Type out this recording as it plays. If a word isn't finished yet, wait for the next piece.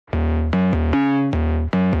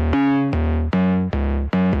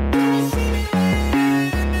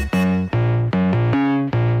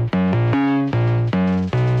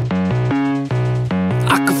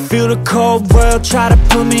the cold world try to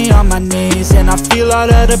put me on my knees, and I feel all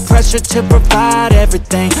of the pressure to provide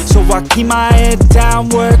everything. So I keep my head down,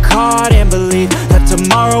 work hard and believe that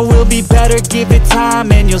tomorrow will be better. Give it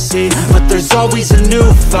time and you'll see. But there's always a new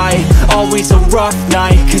fight, always a rough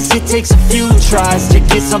night, cause it takes a few tries to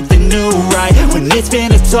get something new right. When it's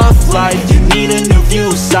been a tough life, you need a new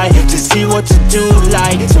view sight to see what to do,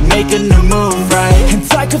 like to make a new move, right? And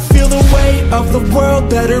I can feel the weight of the world,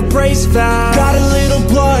 better brace fast. Got a little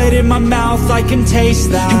blood in my mouth, I can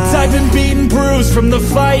taste that. And I've been beaten, bruised from the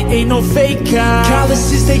fight, ain't no fake out.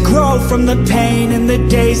 Calluses, they grow from the pain and the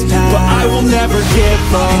days pass. But I will never give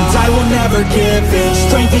up, and I will never give in.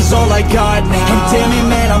 Strength is all I got now, and damn it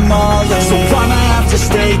man, I'm all in. So I'ma have to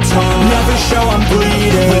stay tall, never show I'm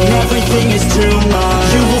bleeding. When everything is too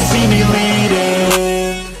much, you will see me leading.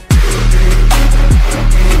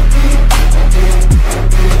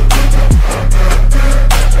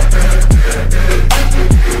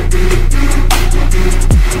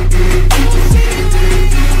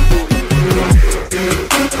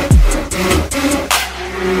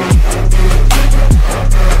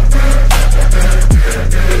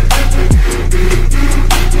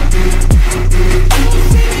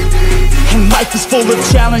 Life is full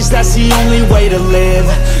of challenge, that's the only way to live.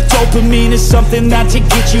 Dopamine is something that to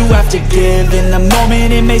get you have to give. In the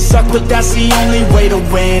moment it may suck, but that's the only way to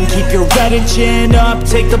win. Keep your head and chin up,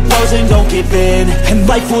 take the blows and don't give in. And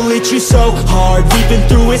life will hit you so hard, we've been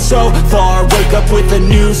through it so far. Wake up with a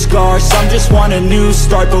new scar, some just want a new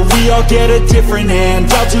start. But we all get a different hand,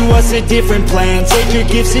 dealt to us a different plan. Take your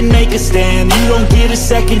gifts and make a stand, you don't get a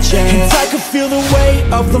second chance. And I can feel the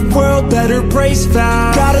weight of the world, better brace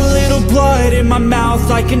fast. Got a little blood in my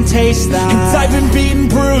mouth, I can taste that. And I've been beaten,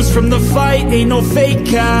 bruised from the fight, ain't no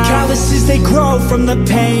fake out. Calluses, they grow from the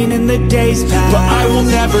pain and the days pass. But I will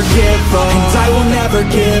never give up, and I will never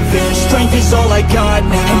give in. Strength is all I got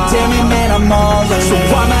now, and damn it man, I'm all in. So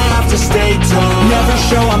I'ma have